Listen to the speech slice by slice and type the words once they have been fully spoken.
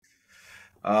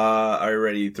Are you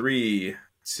ready? 3,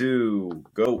 2,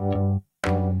 go.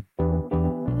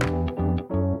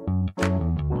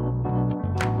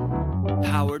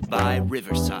 Powered by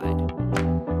Riverside.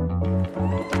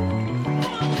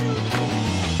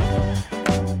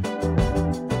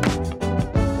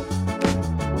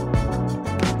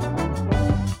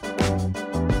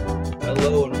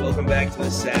 Hello and welcome back to the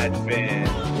Sad Fan,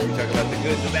 where we talk about the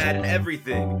good, the bad, and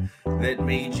everything that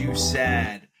made you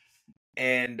sad.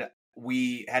 And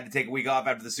we had to take a week off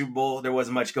after the Super Bowl. There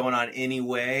wasn't much going on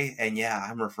anyway. And yeah,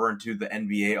 I'm referring to the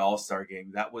NBA All-Star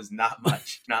game. That was not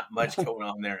much going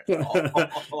on there at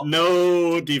all.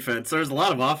 No defense. There was a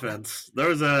lot of offense. There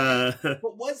was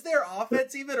But was there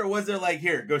offense even, or was there like,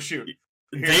 here, go shoot?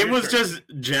 Dame was just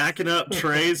jacking up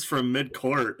trays from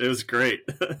mid-court. It was great.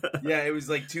 Yeah, it was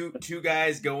like two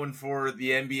guys going for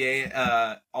the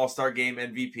NBA All-Star Game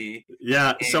MVP.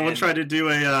 Yeah, someone tried to do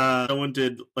someone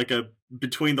did like a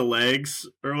between the legs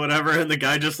or whatever, and the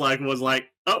guy just was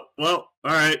like, oh, well,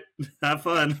 all right, have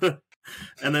fun.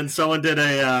 And then someone did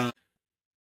they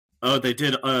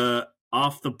did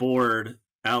off the board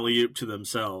alley-oop to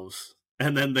themselves,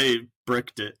 and then they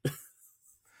bricked it.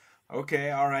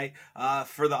 Okay, all right.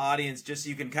 For the audience, just so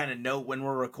you can kind of note when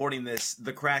we're recording this,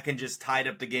 the Kraken just tied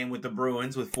up the game with the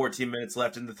Bruins with 14 minutes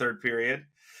left in the third period.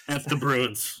 F the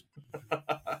Bruins.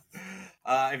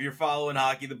 If you're following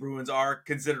hockey, the Bruins are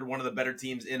considered one of the better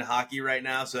teams in hockey right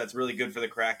now, so that's really good for the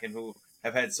Kraken, who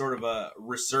have had sort of a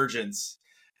resurgence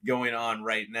going on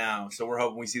right now. So we're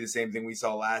hoping we see the same thing we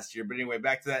saw last year. But anyway,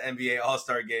 back to that NBA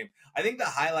All-Star game. I think the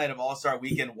highlight of All-Star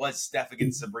Weekend was Steph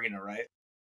against Sabrina, right?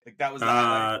 Like that was the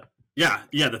highlight. Yeah,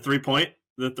 the 3-point,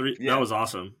 that was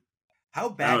awesome. How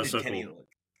bad did Kenny look?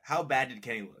 How bad did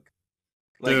Kenny look?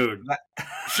 Dude,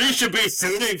 she should be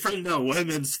shooting from the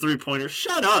women's 3-pointer.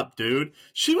 Shut up, dude.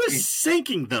 She was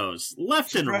sinking those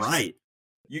left and right.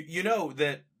 You know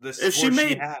that the score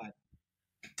she had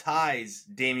ties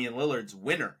Damian Lillard's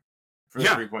winner for the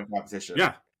 3-point competition.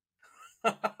 Yeah.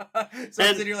 So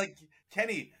you're like,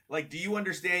 Kenny, like, do you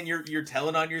understand you're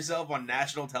telling on yourself on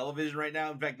national television right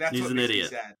now? In fact, that's what makes me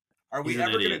sad. Are we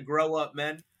ever going to grow up,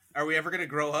 men? Are we ever going to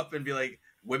grow up and be like,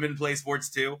 women play sports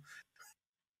too?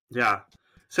 Yeah,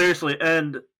 seriously.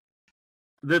 And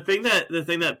the thing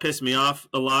that pissed me off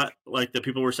a lot, like that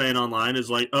people were saying online, is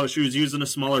like, oh, she was using a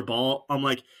smaller ball. I'm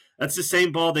like, that's the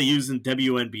same ball they use in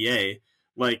WNBA.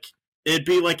 Like, it'd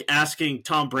be like asking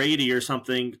Tom Brady or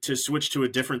something to switch to a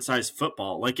different size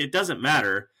football. Like, it doesn't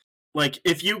matter. Like,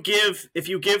 if you give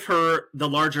her the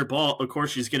larger ball, of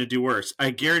course she's going to do worse. I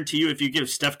guarantee you, if you give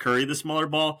Steph Curry the smaller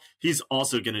ball, he's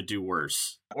also going to do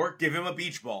worse. Or give him a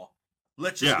beach ball.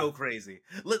 Let's just go crazy.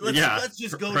 Let's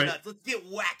just go nuts. Let's get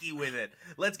wacky with it.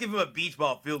 Let's give him a beach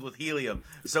ball filled with helium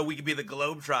so we can be the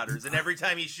Globetrotters. And every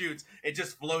time he shoots, it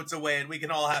just floats away and we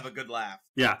can all have a good laugh.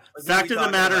 Yeah. Fact of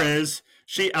the matter is,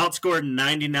 she outscored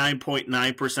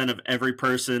 99.9% of every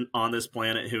person on this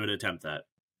planet who would attempt that.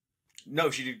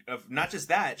 No, she did. Not just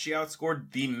that, she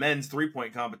outscored the men's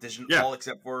 3-point competition, all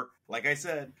except for, like I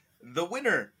said, the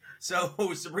winner. So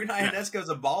Sabrina Ionesco's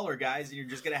a baller, guys, and you're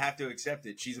just gonna have to accept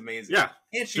it. She's amazing. Yeah,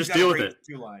 and she's got a great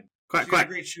shoe line. She's got a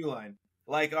great shoe line.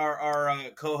 Like our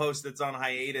co-host that's on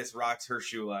hiatus rocks her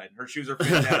shoe line. Her shoes are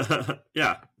fantastic.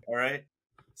 Yeah. All right.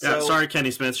 So, sorry, Kenny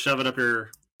Smith. Shove it up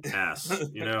your ass.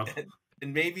 You know.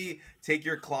 And maybe take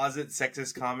your closet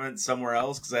sexist comments somewhere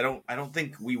else, because I don't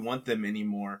think we want them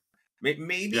anymore.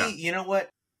 Maybe, you know what?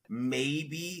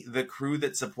 Maybe the crew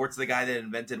that supports the guy that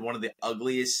invented one of the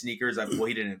ugliest sneakers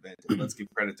he didn't invent it. Let's give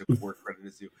credit to where credit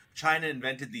is due. China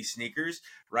invented these sneakers,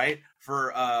 right?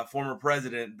 For former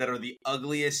president, that are the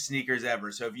ugliest sneakers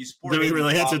ever. So if you support, do we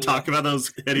really have to talk about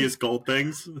those hideous gold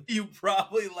things? You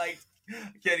probably liked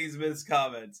Kenny Smith's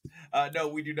comments. No,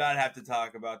 we do not have to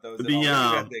talk about those. We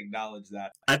have to acknowledge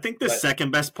that. I think the second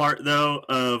best part, though,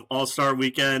 of All-Star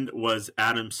Weekend was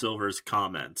Adam Silver's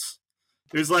comments.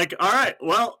 He was like, all right,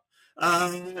 well,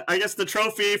 I guess the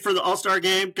trophy for the All-Star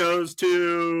game goes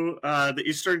to the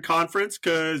Eastern Conference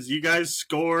because you guys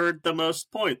scored the most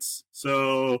points.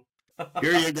 So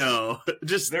here you go.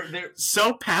 Just they're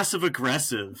so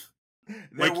passive-aggressive.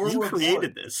 Like, you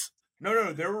created this.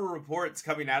 No, there were reports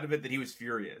coming out of it that he was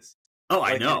furious. Oh,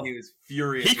 I know. He was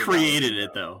furious. He created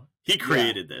it, though. He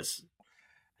created this.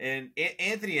 And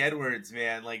Anthony Edwards,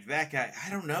 man, like that guy,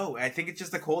 I don't know. I think it's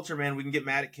just the culture, man. We can get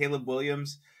mad at Caleb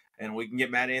Williams and we can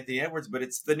get mad at Anthony Edwards, but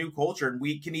it's the new culture. And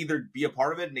we can either be a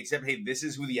part of it and accept, hey, this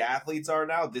is who the athletes are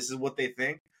now. This is what they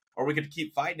think. Or we could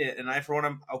keep fighting it. And I, for one,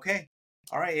 I'm okay.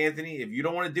 All right, Anthony, if you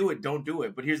don't want to do it, don't do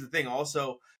it. But here's the thing.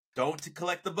 Also, don't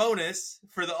collect the bonus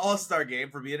for the All-Star game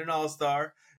for being an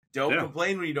All-Star. Don't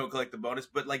complain when you don't collect the bonus,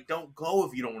 but like, don't go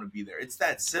if you don't want to be there. It's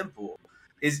that simple.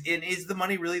 Is the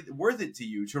money really worth it to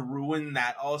you to ruin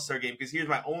that All-Star game? Because here's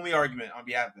my only argument on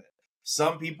behalf of it.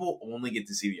 Some people only get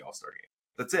to see the All-Star game.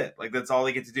 That's it. Like, that's all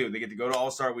they get to do. They get to go to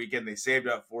All-Star weekend. They saved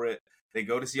up for it. They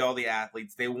go to see all the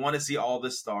athletes. They want to see all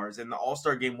the stars. And the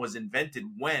All-Star game was invented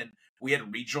when we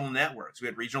had regional networks. We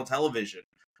had regional television,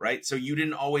 right? So you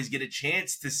didn't always get a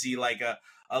chance to see like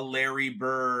a Larry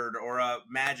Bird or a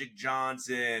Magic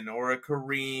Johnson or a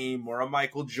Kareem or a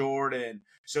Michael Jordan.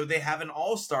 So they have an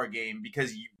all-star game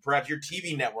because perhaps your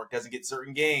TV network doesn't get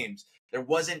certain games. There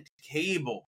wasn't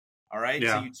cable, all right?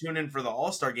 Yeah. So you tune in for the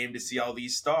all-star game to see all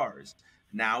these stars.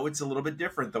 Now it's a little bit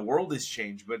different. The world has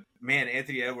changed. But, man,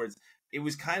 Anthony Edwards, it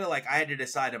was kind of like I had to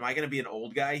decide, am I going to be an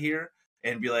old guy here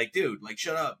and be like, dude, like,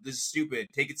 shut up. This is stupid.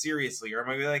 Take it seriously. Or am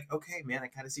I be like, okay, man, I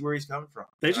kind of see where he's coming from.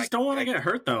 They just don't want to get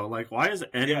hurt, though. Like, why is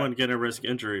anyone going to risk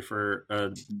injury for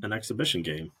an exhibition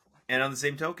game? And on the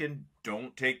same token,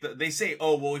 don't take they say,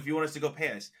 oh, well, if you want us to go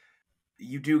pay us,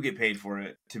 you do get paid for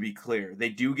it, to be clear. They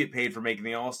do get paid for making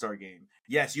the All-Star game.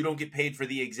 Yes, you don't get paid for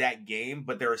the exact game,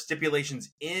 but there are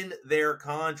stipulations in their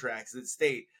contracts that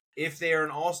state if they are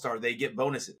an All-Star, they get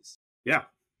bonuses. Yeah.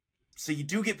 So you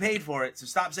do get paid for it, so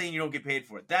stop saying you don't get paid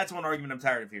for it. That's one argument I'm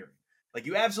tired of hearing. Like,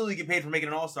 you absolutely get paid for making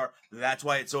an All-Star. That's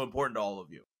why it's so important to all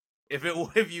of you.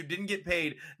 If you didn't get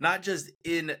paid, not just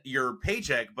in your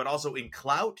paycheck, but also in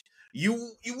clout,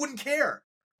 you wouldn't care.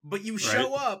 But you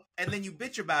show up, and then you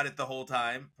bitch about it the whole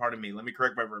time. Pardon me, let me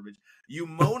correct my verbiage. You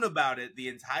moan about it the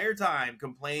entire time,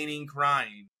 complaining,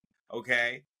 crying,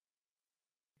 okay?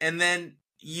 And then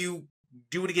you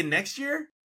do it again next year?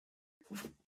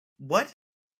 What?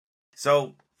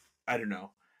 So, I don't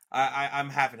know. I'm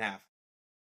half and half.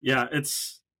 Yeah,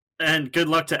 and good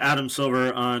luck to Adam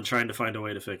Silver on trying to find a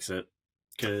way to fix it,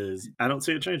 because I don't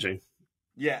see it changing.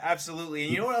 Yeah, absolutely.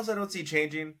 And you know what else I don't see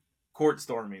changing? Court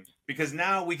storming. Because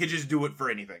now we could just do it for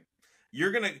anything.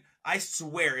 I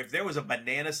swear, if there was a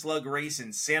banana slug race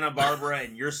in Santa Barbara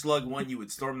and your slug won, you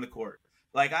would storm the court.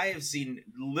 Like, I have seen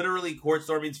literally court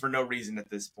stormings for no reason at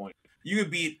this point. You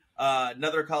could beat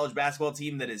another college basketball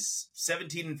team that is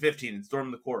 17-15 and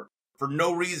storm the court for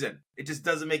no reason. It just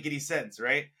doesn't make any sense,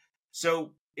 right?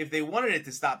 So if they wanted it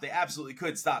to stop, they absolutely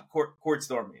could stop court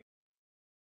storming.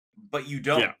 But you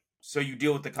don't. Yeah. So you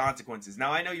deal with the consequences.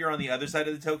 Now, I know you're on the other side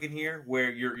of the token here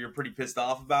where you're pretty pissed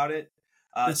off about it.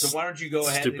 So why don't you go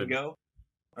ahead and go?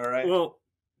 All right. Well,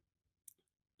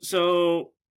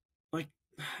 so, like,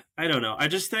 I don't know. I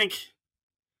just think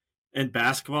in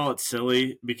basketball it's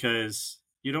silly because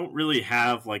you don't really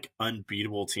have, like,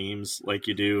 unbeatable teams like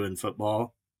you do in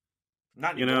football.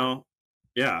 Not anymore. You know?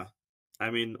 Yeah.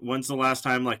 I mean, when's the last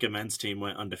time, like, a men's team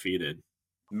went undefeated?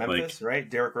 Memphis, right?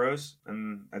 Derrick Rose,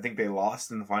 and I think they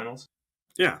lost in the finals.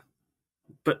 Yeah,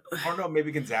 but I don't know,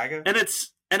 maybe Gonzaga. And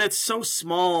it's so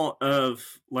small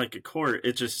of like a court.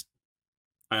 It just,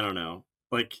 I don't know.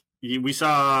 Like we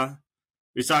saw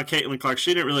Caitlin Clark.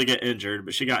 She didn't really get injured,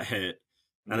 but she got hit.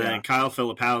 And then Kyle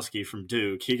Filipowski from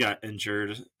Duke, he got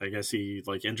injured. I guess he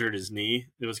like injured his knee.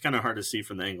 It was kind of hard to see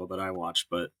from the angle that I watched,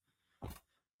 but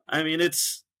I mean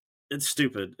it's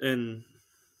stupid, and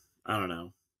I don't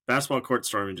know. Basketball court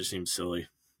storming just seems silly.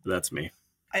 That's me.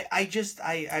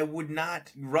 I would not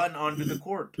run onto the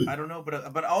court. I don't know,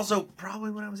 but also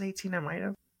probably when I was 18, I might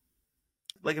have.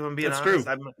 Like, if I'm being honest, true.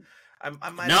 I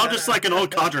might now just like an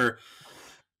old codger.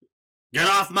 Get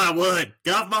off my wood.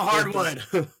 Get off my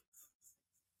hardwood.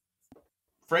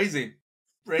 Phrasing.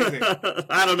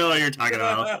 I don't know what you're talking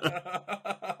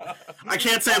about. I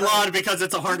can't say lawn because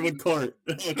it's a hardwood court.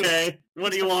 Okay,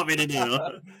 what do you want me to do?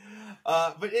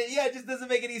 But it just doesn't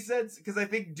make any sense because I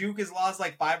think Duke has lost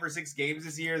like 5 or 6 games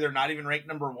this year. They're not even ranked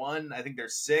number 1. I think they're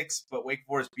 6, but Wake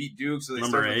Forest beat Duke, so they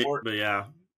number 8. The but yeah,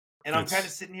 and I'm kind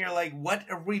of sitting here like, what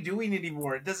are we doing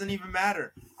anymore? It doesn't even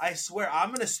matter. I swear,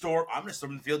 I'm gonna storm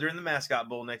the field during the mascot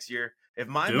bowl next year. If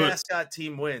my mascot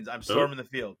team wins, I'm storming the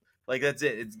field. Like, that's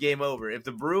it. It's game over. If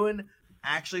the Bruin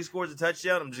actually scores a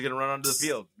touchdown, I'm just gonna run onto the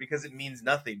field because it means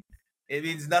nothing. It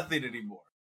means nothing anymore.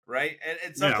 Right,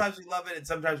 and sometimes we love it, and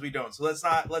sometimes we don't. So let's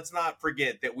not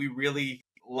forget that we really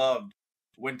loved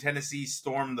when Tennessee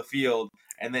stormed the field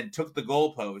and then took the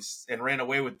goalposts and ran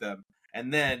away with them,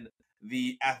 and then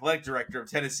the athletic director of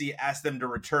Tennessee asked them to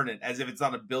return it as if it's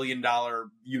on $1 billion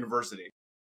university.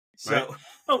 So, right.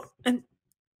 Oh, and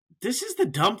this is the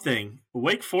dumb thing: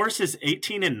 Wake Forest is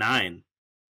 18-9.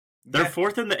 They're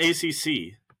 4th in the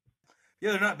ACC.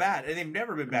 Yeah, they're not bad, and they've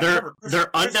never been bad. They're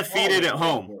undefeated at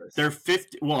home. They're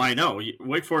 50. Well, I know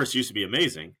Wake Forest used to be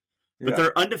amazing, but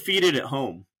they're undefeated at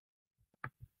home.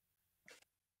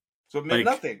 So it meant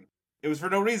nothing. It was for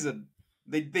no reason.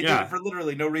 They did it for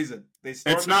literally no reason.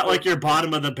 It's not like you're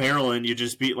bottom of the barrel and you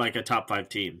just beat like a top 5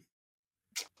 team.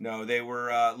 No, they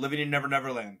were living in Never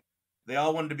Never Land. They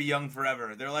all wanted to be young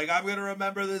forever. They're like, I'm gonna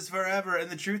remember this forever. And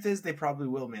the truth is, they probably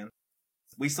will, man.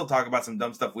 We still talk about some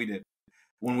dumb stuff we did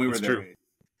when we were That's their true. age.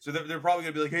 So they're probably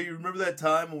gonna be like, hey, you remember that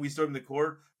time when we stormed the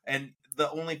court? And the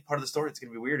only part of the story that's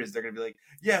gonna be weird is they're gonna be like,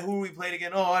 yeah, who are we playing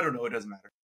again? Oh, I don't know. It doesn't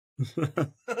matter.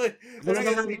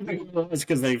 It's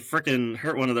because they freaking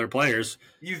hurt one of their players.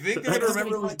 You think they're gonna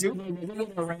remember it was Duke?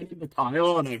 I ran into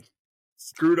Kyle and I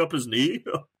screwed up his knee.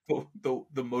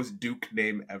 The most Duke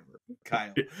name ever,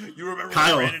 Kyle. You remember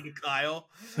Kyle. when I ran into Kyle?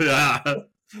 Yeah.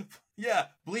 Yeah,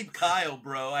 bleep Kyle,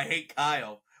 bro. I hate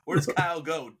Kyle. Where does Kyle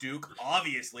go? Duke?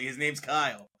 Obviously, his name's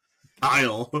Kyle.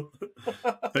 Kyle.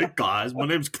 Hey guys, my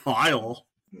name's Kyle.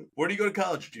 Where do you go to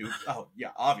college, Duke? Oh,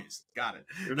 yeah, obviously. Got it.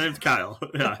 Your name's Kyle.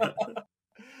 Yeah.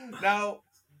 Now,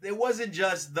 it wasn't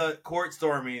just the court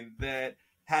storming that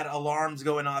had alarms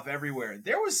going off everywhere.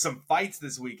 There was some fights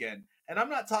this weekend, and I'm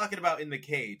not talking about in the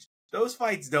cage. Those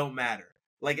fights don't matter.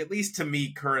 Like, at least to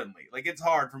me currently. Like, it's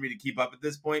hard for me to keep up at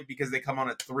this point because they come on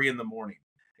at 3 in the morning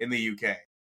in the UK.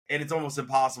 And it's almost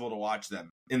impossible to watch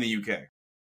them in the UK.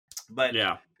 But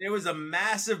Yeah. there was a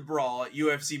massive brawl at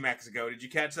UFC Mexico. Did you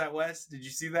catch that, Wes? Did you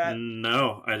see that?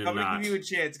 No, I did I'm going not. to give you a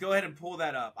chance. Go ahead and pull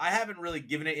that up. I haven't really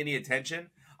given it any attention.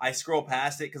 I scroll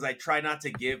past it because I try not to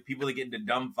give people that get into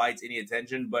dumb fights any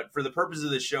attention. But for the purpose of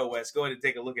the show, Wes, go ahead and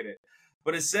take a look at it.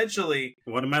 But essentially,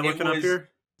 What am I looking up was here?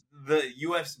 the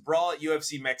UFC brawl at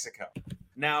UFC Mexico.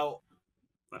 Now,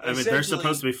 I mean, they're essentially,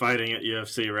 supposed to be fighting at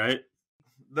UFC, right?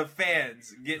 the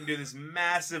fans get into this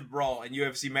massive brawl in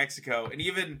UFC Mexico, and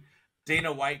even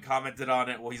Dana White commented on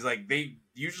it. Well, he's like, they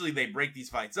break these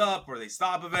fights up or they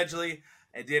stop eventually.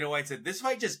 And Dana White said this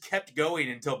fight just kept going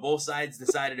until both sides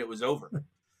decided it was over.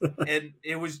 And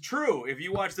it was true. If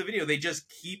you watch the video, they just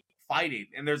keep fighting,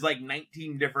 and there's like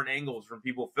 19 different angles from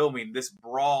people filming this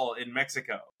brawl in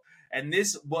Mexico. And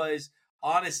this was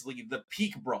honestly the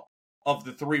peak brawl of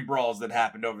the 3 brawls that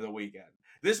happened over the weekend.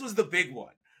 This was the big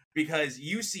one because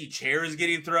you see chairs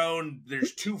getting thrown.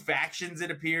 There's 2 factions,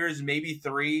 it appears, maybe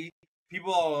 3.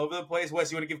 People all over the place.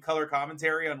 Wes, you want to give color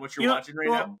commentary on what you're watching right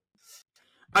now?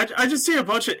 I just see a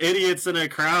bunch of idiots in a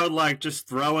crowd like just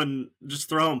throwing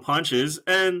punches,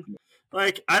 and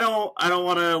like I don't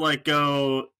want to like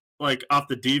go like off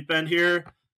the deep end here,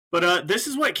 but this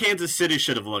is what Kansas City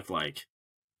should have looked like.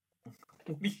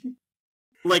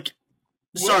 Like,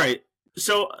 sorry.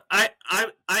 So I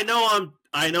know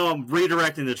I'm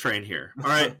redirecting the train here. All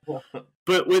right.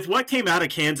 But with what came out of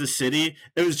Kansas City,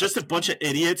 it was just a bunch of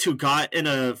idiots who got in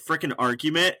a freaking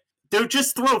argument. They would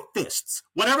just throw fists.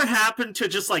 Whatever happened to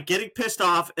just like getting pissed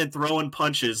off and throwing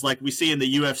punches like we see in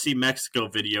the UFC Mexico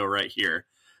video right here?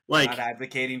 Like, not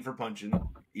advocating for punching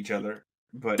each other,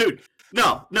 but dude,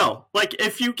 no. Like,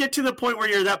 if you get to the point where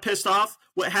you're that pissed off,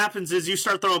 what happens is you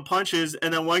start throwing punches,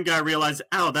 and then one guy realizes,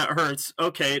 ow, that hurts.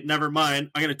 Okay, never mind.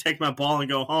 I'm going to take my ball and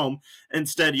go home.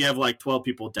 Instead, you have like 12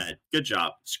 people dead. Good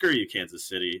job. Screw you, Kansas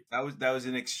City. that was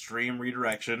an extreme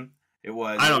redirection. It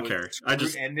was. I don't care. I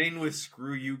just ending with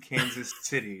 "screw you, Kansas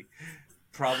City."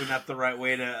 Probably not the right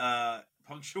way to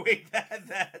punctuate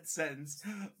that sentence,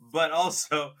 but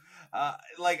also,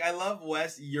 like, I love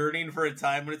Wes yearning for a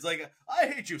time when it's like, "I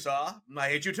hate you, sir. I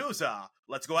hate you too, sir.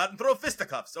 Let's go out and throw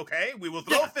fisticuffs, okay? We will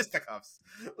throw fisticuffs."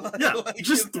 Yeah, like,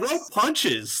 just throw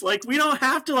punches. Like, we don't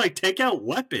have to like take out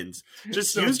weapons.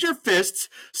 Just use your fists.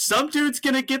 Some dude's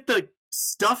gonna get the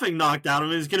stuffing knocked out of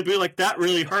him. He's gonna be like, "That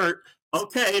really hurt."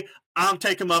 Okay. I'm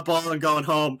taking my ball and going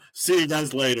home. See you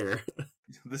guys later.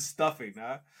 The stuffing,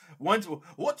 huh? Once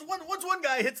one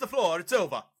guy hits the floor, it's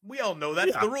over. We all know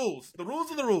that's the rules. The rules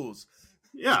are the rules.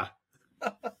 Yeah.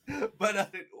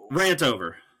 But rant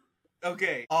over.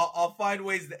 Okay, I'll find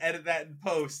ways to edit that in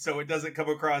post so it doesn't come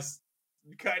across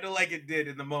kind of like it did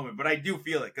in the moment. But I do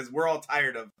feel it because we're all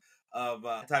tired of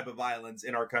type of violence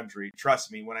in our country.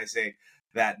 Trust me when I say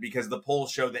that, because the polls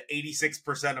show that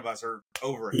 86% of us are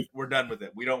over it. We're done with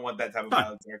it. We don't want that type of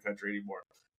violence in our country anymore.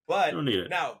 But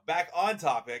now, back on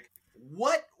topic.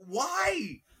 Why?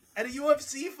 At a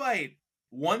UFC fight,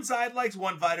 one side likes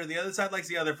one fighter, the other side likes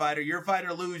the other fighter. Your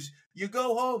fighter lose, you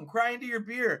go home, cry into your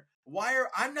beer.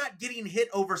 I'm not getting hit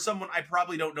over someone I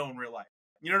probably don't know in real life.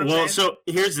 You know what I'm saying? Well, so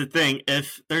here's the thing.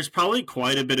 If there's probably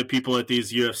quite a bit of people at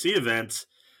these UFC events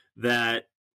that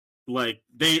like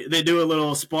they do a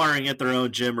little sparring at their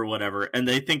own gym or whatever, and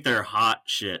they think they're hot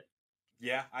shit.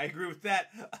 Yeah, I agree with that.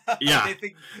 Yeah, they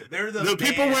think they're the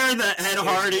people wearing the Ed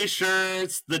Hardy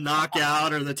shirts, the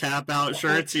knockout or the tap out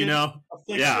shirts. You know,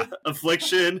 yeah,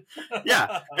 affliction.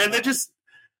 Yeah, and they're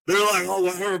like, "Oh,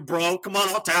 whatever, bro. Come on,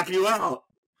 I'll tap you out."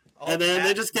 And then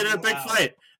they just get in a big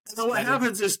fight. And then what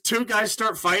happens is 2 guys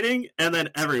start fighting, and then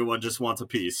everyone just wants a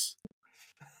piece.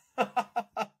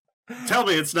 Tell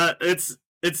me it's not. It's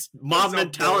mob so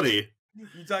mentality.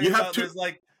 You talking You have about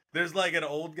to- there's like an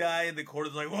old guy in the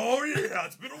corner's like, oh yeah,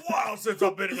 it's been a while since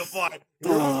I've been in a fight.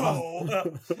 Oh,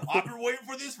 I've been waiting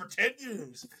for this for 10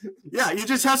 years. Yeah, you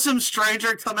just have some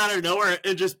stranger come out of nowhere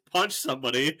and just punch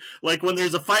somebody, like when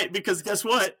there's a fight, because guess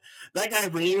what? That guy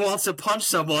really wants to punch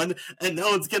someone, and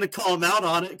no one's going to call him out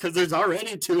on it because there's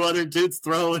already 2 other dudes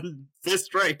throwing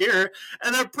fists right here.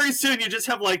 And then pretty soon you just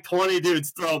have like 20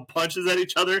 dudes throwing punches at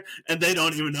each other, and they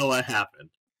don't even know what happened.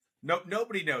 No,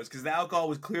 nobody knows because the alcohol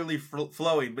was clearly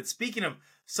flowing. But speaking of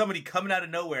somebody coming out of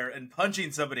nowhere and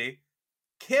punching somebody,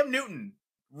 Cam Newton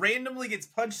randomly gets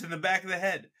punched in the back of the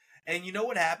head. And you know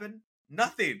what happened?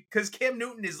 Nothing. Because Cam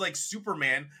Newton is like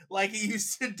Superman, like he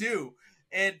used to do.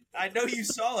 And I know you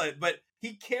saw it, but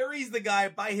he carries the guy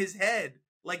by his head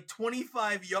like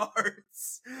 25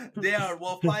 yards down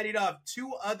while fighting off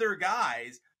 2 other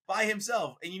guys by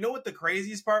himself. And you know what the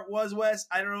craziest part was, Wes?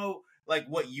 I don't know like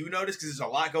what you noticed because there's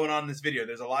a lot going on in this video.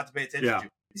 There's a lot to pay attention to.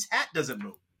 His hat doesn't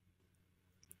move.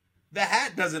 The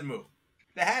hat doesn't move.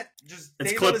 The hat just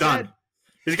It's stays clipped on. on.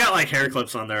 He's got like hair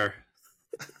clips on there.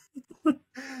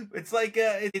 It's like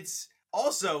it's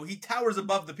also he towers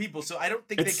above the people, so I don't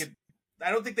think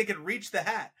they could reach the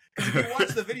hat. Because if you watch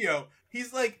the video,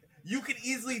 he's like you can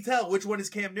easily tell which one is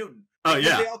Cam Newton. Oh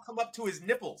yeah, they all come up to his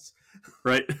nipples.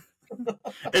 Right.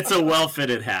 It's a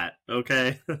well-fitted hat.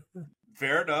 Okay.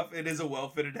 Fair enough. It is a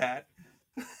well-fitted hat.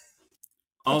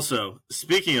 Also,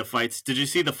 speaking of fights, did you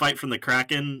see the fight from the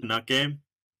Kraken Nut game?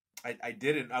 I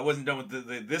didn't. I wasn't done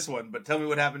with this one, but tell me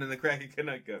what happened in the Kraken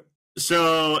Canuck game.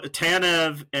 So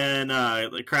Tanev and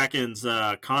the Kraken's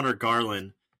Connor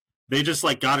Garland, they just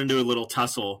like got into a little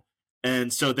tussle,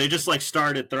 and so they just like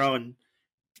started throwing,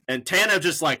 and Tanev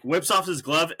just like whips off his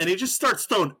glove and he just starts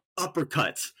throwing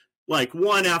uppercuts like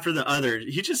one after the other.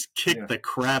 He just kicked the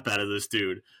crap out of this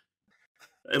dude.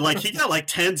 And like he got like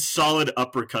 10 solid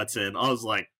uppercuts in. I was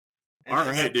like, all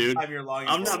right, dude.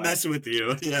 I'm not messing with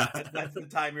you. Yeah. That's the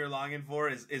time you're longing for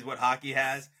is what hockey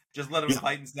has. Just let them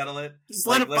fight and settle it. Just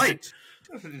let them fight.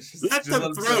 Let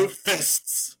them throw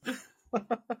fists.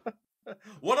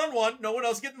 One-on-one, no one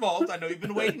else get involved. I know you've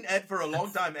been waiting, Ed, for a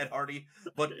long time, Ed Hardy,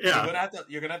 but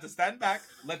you're gonna have to stand back.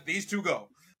 Let these 2 go.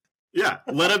 Yeah,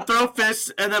 let them throw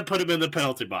fists and then put them in the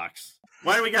penalty box.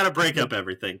 Why do we got to break up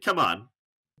everything? Come on.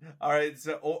 All right,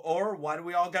 so or why do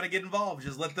we all got to get involved?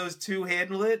 Just let those 2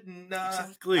 handle it and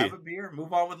have a beer,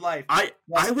 move on with life. I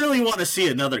really want to see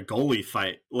another goalie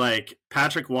fight, like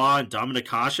Patrick Waugh and Dominik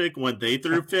Hasek when they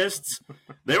threw fists.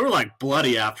 They were like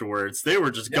bloody afterwards. They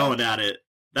were just going at it.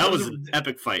 That was an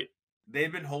epic fight.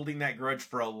 They've been holding that grudge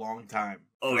for a long time.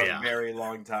 Oh for yeah, a very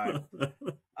long time.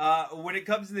 When it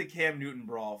comes to the Cam Newton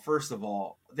brawl, first of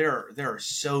all, there are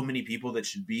so many people that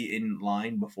should be in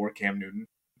line before Cam Newton.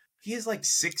 He is like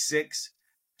 6'6",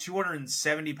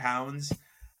 270 pounds.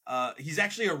 He's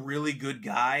actually a really good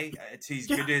guy. He's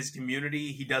good to his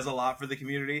community. He does a lot for the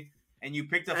community. And you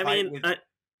picked a fight with...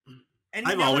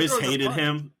 I've always hated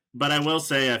him, but I will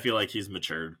say I feel like he's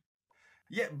matured.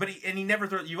 Yeah, but he never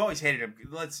throws... You've always hated him.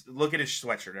 Let's look at his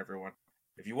sweatshirt, everyone.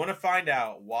 If you want to find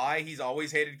out why he's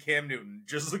always hated Cam Newton,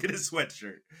 just look at his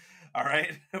sweatshirt. All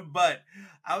right? But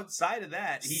outside of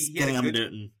that, he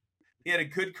had a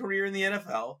good career in the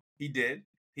NFL. He did.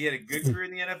 He had a good career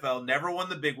in the NFL. Never won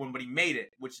the big one, but he made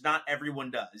it, which not everyone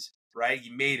does, right?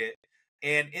 He made it.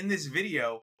 And in this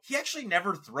video, he actually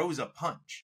never throws a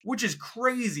punch, which is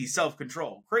crazy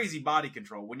self-control, crazy body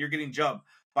control when you're getting jumped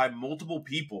by multiple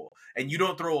people and you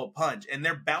don't throw a punch and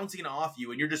they're bouncing off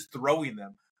you and you're just throwing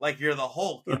them like you're the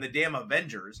Hulk in the damn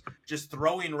Avengers, just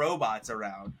throwing robots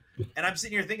around. And I'm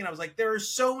sitting here thinking, I was like, there are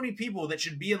so many people that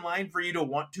should be in line for you to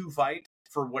want to fight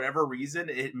for whatever reason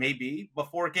it may be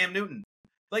before Cam Newton.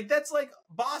 Like, that's like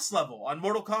boss level on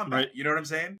Mortal Kombat. Right. You know what I'm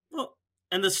saying? Well,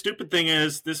 and the stupid thing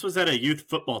is, this was at a youth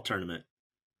football tournament.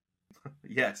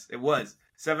 Yes, it was.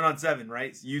 7-on-7,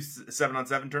 right? Youth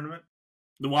 7-on-7 tournament?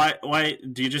 Why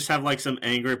do you just have like some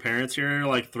angry parents here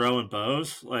like throwing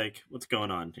bows? Like, what's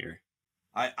going on here?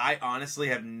 I honestly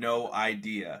have no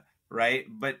idea, right?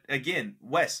 But again,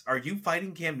 Wes, are you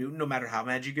fighting Cam Newton no matter how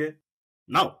mad you get?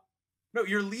 No,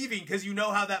 you're leaving because you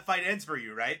know how that fight ends for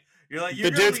you, right? You're like,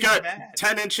 the dude's got mad.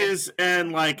 10 inches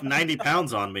and like 90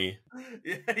 pounds on me.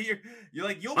 Yeah, you're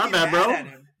like, you'll My be bad, mad bro. at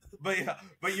him.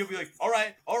 But you'll be like, all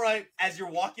right, as you're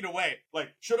walking away, like,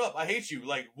 shut up, I hate you.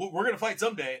 Like, we're gonna fight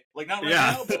someday. Like, not right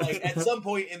now, but like at some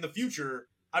point in the future.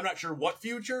 I'm not sure what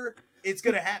future it's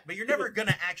gonna happen, but you're never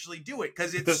gonna actually do it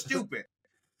because it's stupid.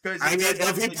 Because I mean,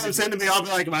 if he comes into me, I'll be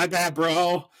like, my bad,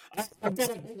 bro. I've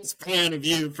been a biggest fan of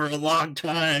you for a long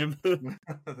time.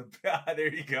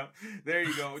 There you go. There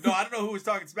you go. No, I don't know who was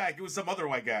talking smack. It was some other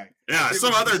white guy. Yeah, It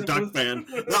some was- other it Duck was- fan.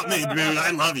 Not me, dude.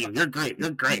 I love you. You're great. You're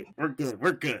great. We're good.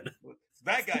 We're good.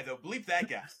 That guy though, bleep that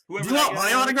guy. Do Whoever you that want guy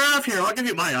my was. autograph? Here, I'll give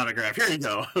you my autograph. Here you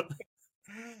go.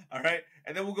 All right,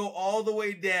 and then we'll go all the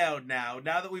way down now.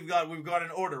 Now that we've got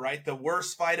an order, right? The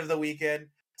worst fight of the weekend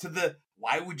to the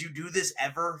why would you do this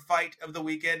ever fight of the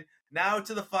weekend. Now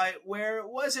to the fight where it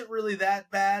wasn't really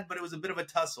that bad, but it was a bit of a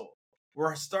tussle.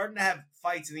 We're starting to have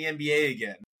fights in the NBA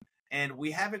again, and we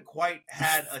haven't quite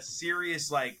had a serious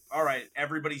like, all right,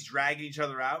 everybody's dragging each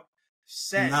other out.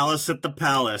 Since Malice at the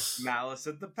Palace. Malice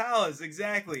at the Palace,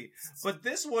 exactly. But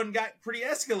this one got pretty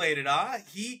escalated, huh?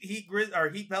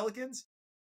 Heat Pelicans.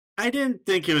 I didn't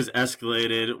think it was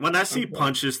escalated. When I see Okay.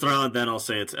 punches thrown, then I'll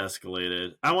say it's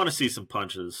escalated. I want to see some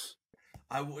punches.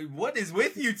 What is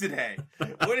with you today?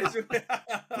 What is?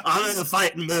 I'm in a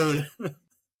fighting mood.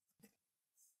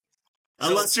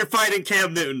 Unless you're fighting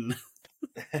Cam Newton.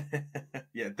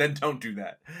 Yeah, then don't do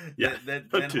that. Yeah, then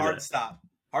don't do hard that. stop.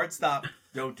 Hard stop.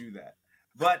 Don't do that.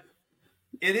 But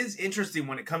it is interesting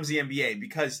when it comes to the NBA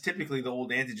because typically the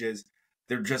old antiges,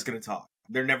 they're just going to talk.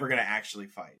 They're never going to actually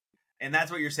fight. And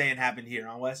that's what you're saying happened here,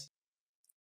 huh, Wes?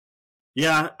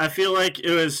 Yeah, I feel like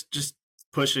it was just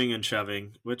pushing and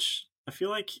shoving, which I feel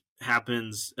like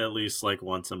happens at least like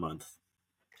once a month.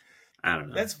 I don't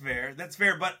know. That's fair. That's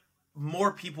fair. But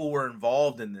more people were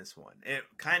involved in this one. It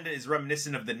kind of is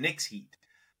reminiscent of the Knicks Heat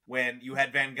when you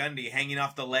had Van Gundy hanging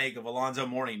off the leg of Alonzo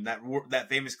Mourning. That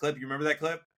famous clip. You remember that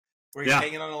clip? Where he's Yeah.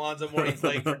 hanging on Alonzo Mourning's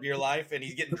leg for dear life and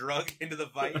he's getting drugged into the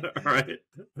fight. Right.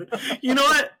 You know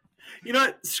what? You know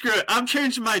what? Screw it. I'm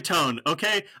changing my tone,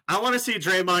 okay? I want to see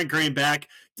Draymond Green back.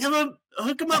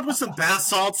 Hook him up with some bath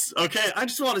salts, okay? I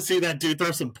just want to see that dude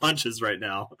throw some punches right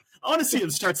now. I want to see him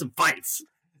start some fights.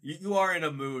 You are in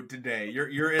a mood today.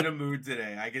 You're in a mood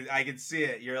today. I can see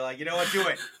it. You're like, you know what?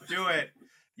 Do it.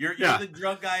 You're Yeah. the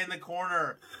drunk guy in the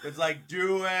corner that's like,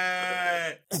 do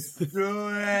it.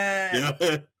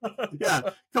 Yeah. Yeah.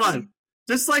 Come on.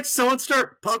 Just like someone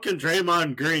start poking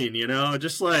Draymond Green, you know?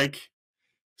 Just like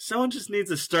someone just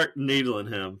needs to start needling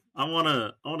him. I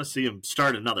wanna see him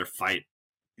start another fight.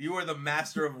 You are the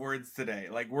master of words today.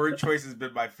 Like, word choice has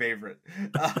been my favorite.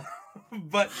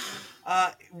 But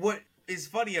what is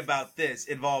funny about this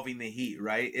involving the Heat,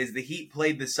 right, is the Heat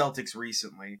played the Celtics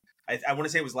recently. I want to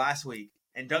say it was last week.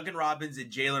 And Duncan Robinson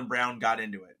and Jaylen Brown got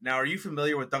into it. Now, are you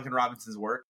familiar with Duncan Robinson's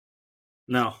work?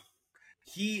 No,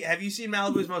 Have you seen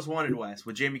Malibu's Most Wanted, Wes,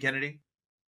 with Jamie Kennedy?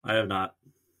 I have not.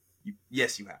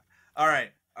 Yes, you have. All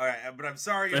right. But I'm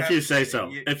sorry. If you say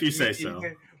so. If you say so.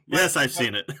 Yes, I've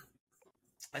seen it.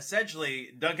 Essentially,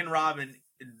 Duncan Robinson,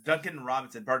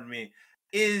 pardon me,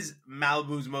 is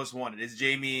Malibu's Most Wanted. Is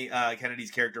Jamie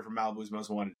Kennedy's character from Malibu's Most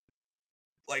Wanted.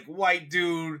 Like, white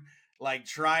dude, like,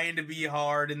 trying to be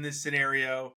hard in this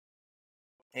scenario.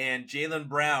 And Jaylen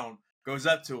Brown goes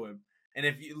up to him. And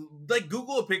if you, like,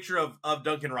 Google a picture of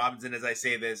Duncan Robinson as I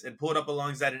say this and pull it up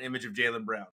alongside an image of Jaylen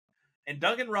Brown. And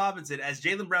Duncan Robinson, as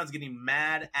Jaylen Brown's getting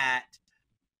mad at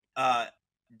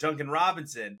Duncan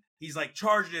Robinson, he's, like,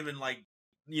 charging him and, like,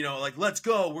 you know, like, let's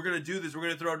go. We're going to do this. We're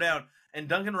going to throw down. And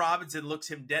Duncan Robinson looks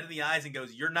him dead in the eyes and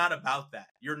goes, you're not about that.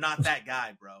 You're not that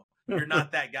guy, bro. You're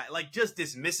not that guy. Like, just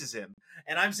dismisses him.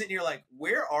 And I'm sitting here like,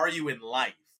 where are you in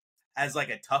life as, like,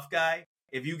 a tough guy?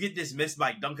 If you get dismissed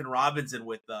by Duncan Robinson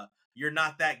with you're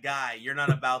not that guy. You're not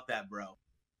about that, bro.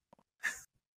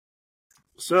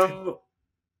 So,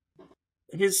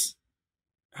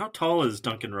 how tall is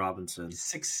Duncan Robinson?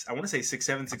 I want to say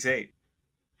 6'7", 6'8".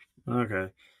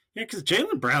 Okay. Yeah, because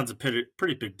Jaylen Brown's a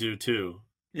pretty big dude, too.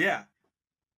 Yeah,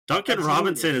 Duncan Absolutely.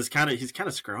 Robinson is he's kind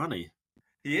of scrawny.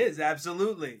 he is,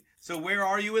 absolutely. So where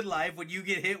are you in life when you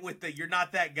get hit with you're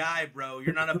not that guy, bro.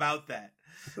 You're not about that.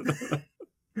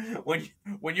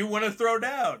 when you want to throw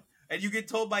down and you get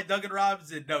told by Duncan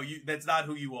Robinson, no, that's not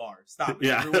who you are. Stop it.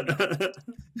 Yeah. Everyone knows.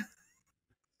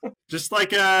 just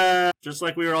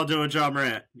like we were all doing John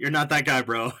Morant. You're not that guy,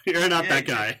 bro. You're not that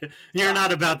guy. You're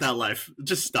not about that life.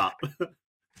 Just stop.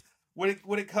 When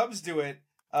it comes to it,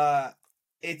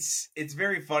 it's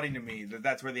very funny to me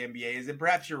that's where the NBA is, and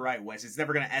perhaps you're right, Wes. It's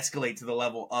never going to escalate to the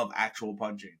level of actual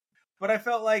punching. But I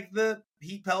felt like the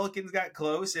Heat Pelicans got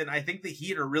close, and I think the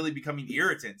Heat are really becoming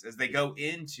irritants as they go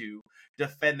into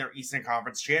defend their Eastern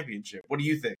Conference championship. What do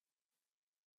you think?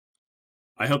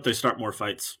 I hope they start more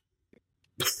fights.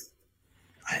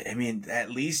 I mean,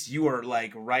 at least you are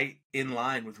like right in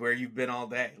line with where you've been all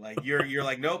day. Like you're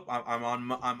like, nope, I'm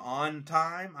on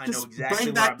time. I know Just exactly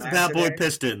bring where back I'm the at Bad Boy today.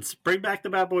 Pistons. Bring back the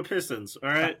Bad Boy Pistons. All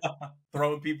right.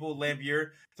 Throwing people, Lampier,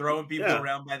 throwing people Yeah.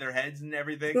 around by their heads and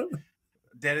everything.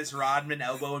 Dennis Rodman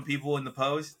elbowing people in the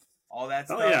post. All that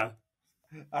stuff. Oh yeah.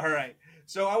 All right.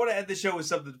 So I want to end the show with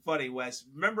something funny, Wes.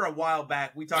 Remember a while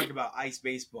back we talked about ice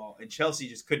baseball, and Chelsea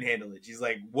just couldn't handle it. She's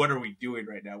like, "What are we doing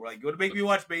right now?" We're like, "You want to make me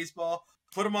watch baseball?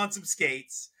 Put them on some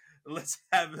skates. Let's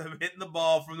have them hitting the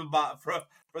ball from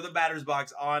for the batter's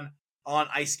box on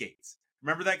ice skates."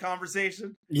 Remember that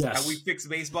conversation? Yes. How we fix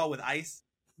baseball with ice?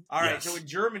 All right. Yes. So in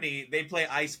Germany, they play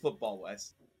ice football,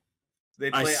 Wes.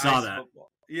 They play saw ice that.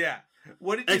 football. Yeah.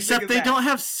 What did you Except think of they that? don't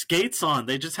have skates on.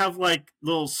 They just have like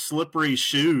little slippery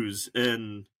shoes,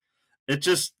 and it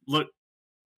just looked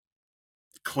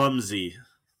clumsy.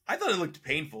 I thought it looked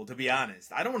painful, to be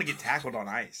honest. I don't want to get tackled on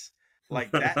ice. Like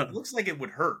that. It looks like it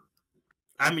would hurt.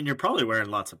 I mean, you're probably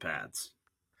wearing lots of pads.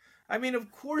 I mean,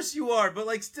 of course you are, but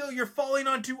like still you're falling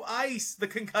onto ice. The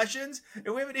concussions,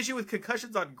 and we have an issue with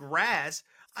concussions on grass.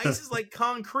 Ice is like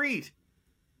concrete.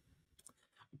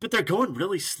 But they're going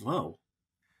really slow.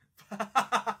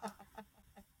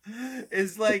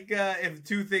 It's like if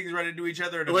two things run into each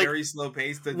other at a Like, very slow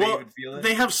pace, they well, even feel it.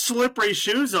 They have slippery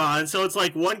shoes on, so it's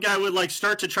like one guy would like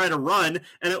start to try to run,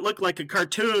 and it looked like a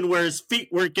cartoon where his feet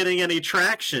weren't getting any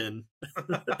traction.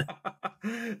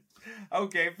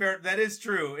 Okay, fair. That is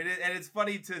true, and it's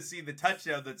funny to see the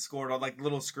touchdown that's scored on like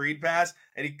little screen pass,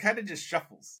 and he kind of just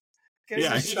shuffles.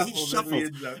 Yeah, he shuffles.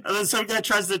 And then some guy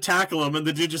tries to tackle him, and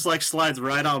the dude just like slides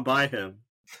right on by him.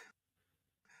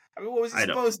 I mean, what was he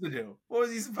supposed to do? What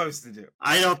was he supposed to do?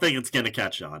 I don't think it's going to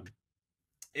catch on.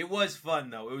 It was fun,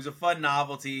 though. It was a fun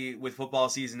novelty with football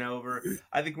season over.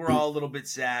 I think we're all a little bit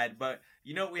sad, but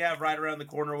you know what we have right around the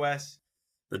corner, Wes?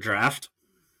 The draft?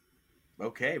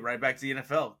 Okay, right back to the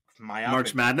NFL.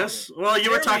 March Madness? Well,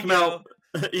 you were talking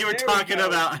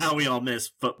about how we all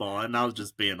miss football, and I was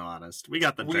just being honest. We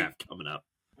got the draft coming up.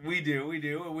 We do.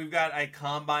 We've got a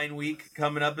combine week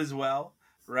coming up as well,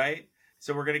 right?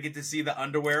 So we're going to get to see the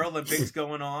underwear Olympics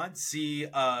going on. See,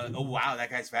 oh, wow, that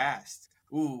guy's fast.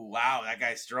 Ooh, wow, that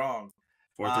guy's strong.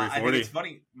 4.340. I think it's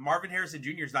funny. Marvin Harrison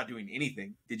Jr. is not doing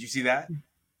anything. Did you see that?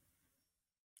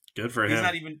 Good for him.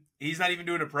 He's not even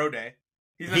doing a pro day.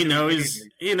 He knows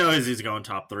he's going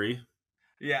top 3.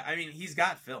 Yeah, I mean, he's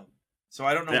got film. So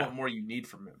I don't know what more you need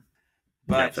from him.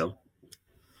 But yeah, Phil.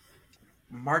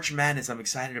 March Madness, I'm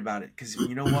excited about it because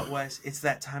you know what, Wes? It's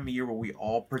that time of year where we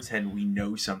all pretend we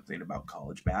know something about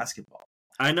college basketball.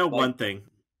 I know one thing,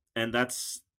 and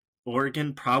that's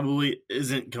Oregon probably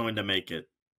isn't going to make it.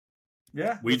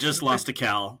 Yeah. We just lost to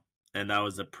Cal, and that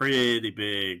was a pretty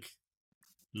big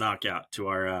knockout to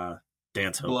our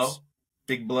dance hopes.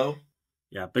 Big blow?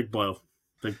 Yeah, big blow.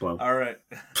 Big blow. All right.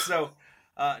 So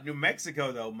New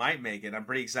Mexico, though, might make it. I'm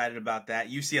pretty excited about that.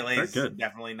 UCLA is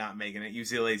definitely not making it.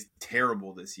 UCLA is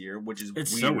terrible this year, which is weird.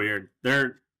 So weird.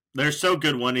 They're so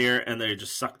good one year, and they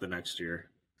just suck the next year.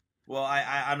 Well,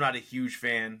 I'm not a huge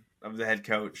fan of the head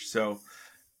coach, so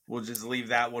we'll just leave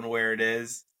that one where it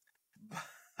is.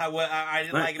 I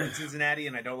didn't like him in Cincinnati,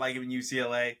 and I don't like him in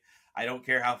UCLA. I don't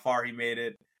care how far he made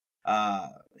it.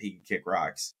 He can kick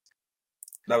rocks.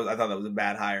 I thought that was a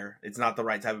bad hire. It's not the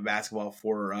right type of basketball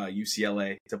for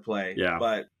UCLA to play. Yeah.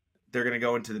 But they're going to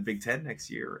go into the Big Ten next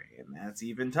year, and that's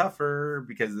even tougher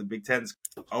because the Big Ten's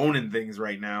owning things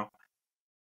right now.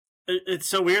 It's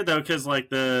so weird, though, because like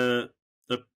the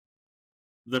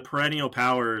perennial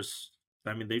powers,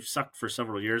 I mean, they've sucked for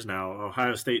several years now,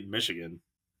 Ohio State and Michigan.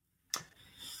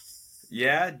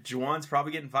 Yeah, Juwan's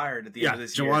probably getting fired at the end of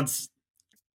this year.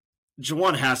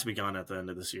 Juwan has to be gone at the end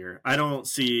of this year. I don't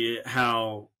see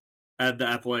how the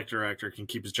athletic director can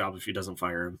keep his job if he doesn't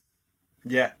fire him.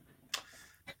 Yeah.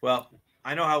 Well,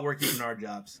 I know how we're keeping our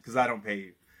jobs because I don't pay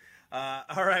you. All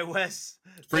right, Wes.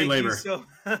 Free labor.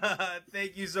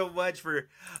 Thank you so much for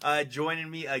joining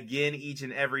me again each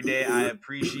and every day. I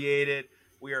appreciate it.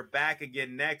 We are back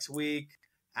again next week.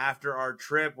 After our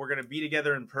trip, we're going to be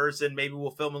together in person. Maybe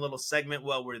we'll film a little segment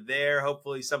while we're there.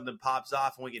 Hopefully something pops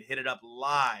off and we can hit it up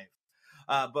live.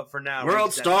 But for now,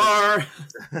 World Star.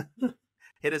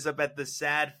 Hit us up at the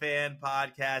Sad Fan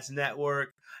Podcast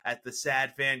Network, at the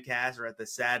Sad Fan Cast, or at the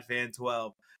Sad Fan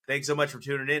 12. Thanks so much for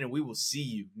tuning in, and we will see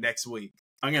you next week.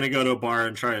 I'm going to go to a bar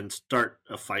and try and start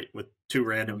a fight with 2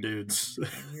 random dudes.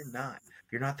 You're not.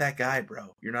 You're not that guy,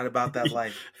 bro. You're not about that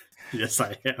life. Yes,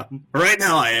 I am. Right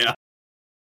now I am.